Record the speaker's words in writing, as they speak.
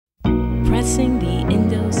Pressing the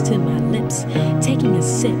endos to my lips, taking a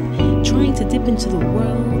sip, trying to dip into the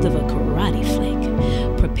world of a karate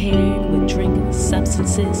flick. Prepared with drink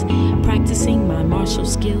substances, practicing my martial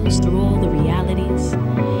skills through all the realities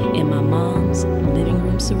in my mom's living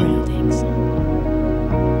room surroundings.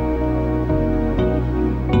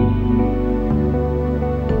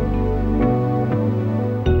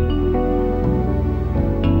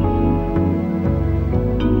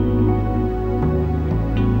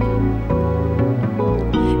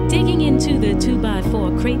 To the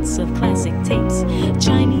 2x4 crates of classic tapes,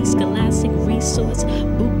 Chinese scholastic resource,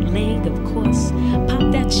 bootleg of course.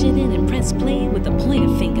 Pop that shit in and press play with a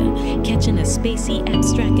pointer finger, catching a spacey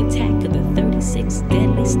abstract attack of the 36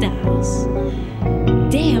 deadly styles.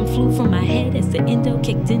 Damn flew from my head as the endo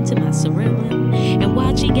kicked into my cerebellum, and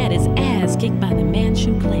YG got his ass kicked by the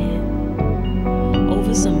Manchu clan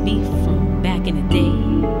over some beef from back in the day.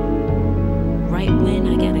 Right when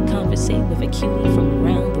I got to conversate with a cutie from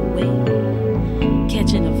around the way,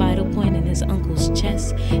 catching a vital point in his uncle's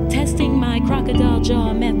chest, testing my crocodile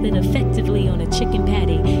jaw method effectively on a chicken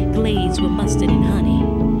patty glazed with mustard and honey.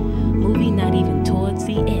 Movie not even towards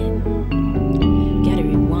the end. Gotta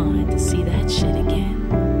rewind to see that shit again.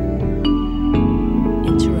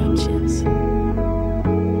 Interruptions.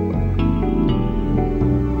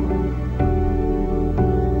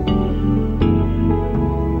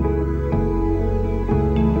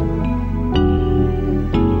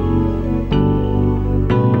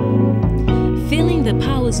 The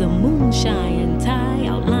powers of moonshine and tie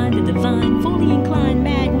outline the divine, fully inclined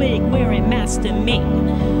mag wig wearing Master Ming,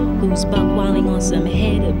 who's buck-whiling on some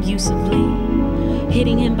head abusively.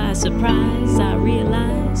 Hitting him by surprise, I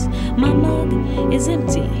realize my mug is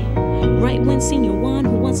empty. Right when Senior Juan,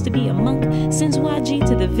 who wants to be a monk, sends YG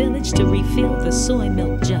to the village to refill the soy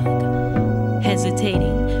milk jug.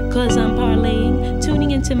 Hesitating, cause I'm parlaying,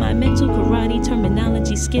 tuning into my mental karate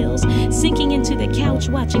terminology skills, sinking into the couch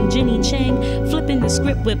watching Jenny Chang, flipping the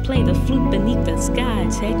script with play the flute beneath the sky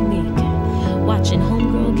technique, watching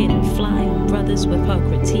homegirl getting fly on brothers with her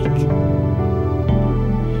critique.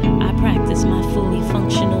 I practice my fully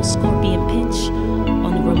functional scorpion pitch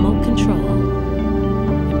on the remote control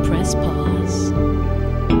and press pause.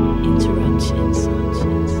 Interruptions.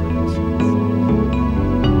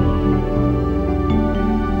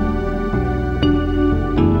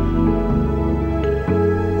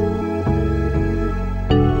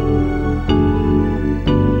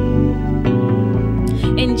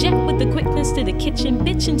 Inject with the quickness to the kitchen,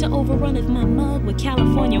 bitching to overrun of my mug with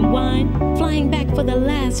California wine, flying back for the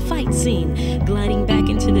last fight scene, gliding back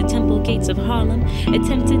into the temple gates of Harlem,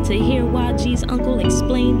 attempted to hear YG's uncle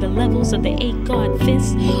explain the levels of the 8-guard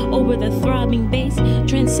fist over the throbbing bass,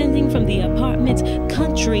 transcending from the apartment's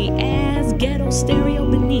country-ass ghetto stereo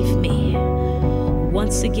beneath me.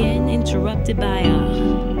 Once again interrupted by a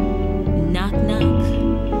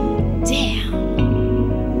knock-knock. Damn.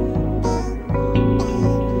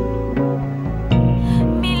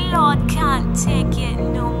 Can't take it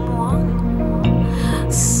no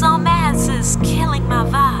more. Some ass is killing my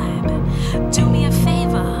vibe. Do me a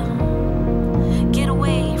favor, get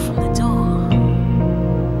away from the door.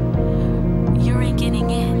 You ain't getting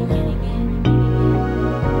in.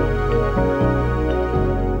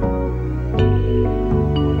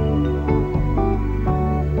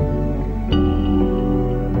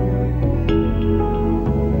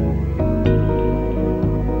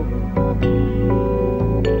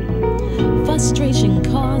 Frustration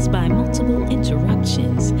caused by multiple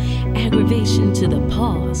interruptions, aggravation to the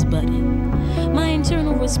pause button. My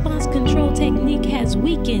internal response control technique has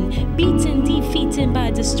weakened, beaten, defeated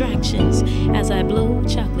by distractions as I blow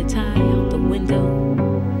chocolate tie out the window,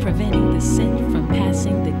 preventing the scent from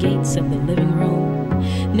passing the gates of the living room.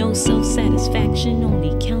 No self-satisfaction,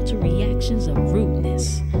 only counter-reactions of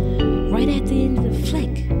rudeness. Right at the end of the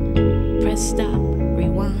flick, press stop,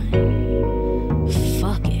 rewind.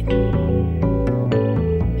 Fuck it.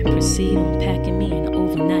 Proceed on packing me an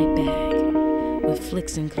overnight bag with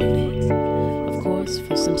flicks included, of course,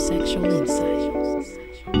 for some sexual insight.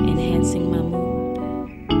 Inhale.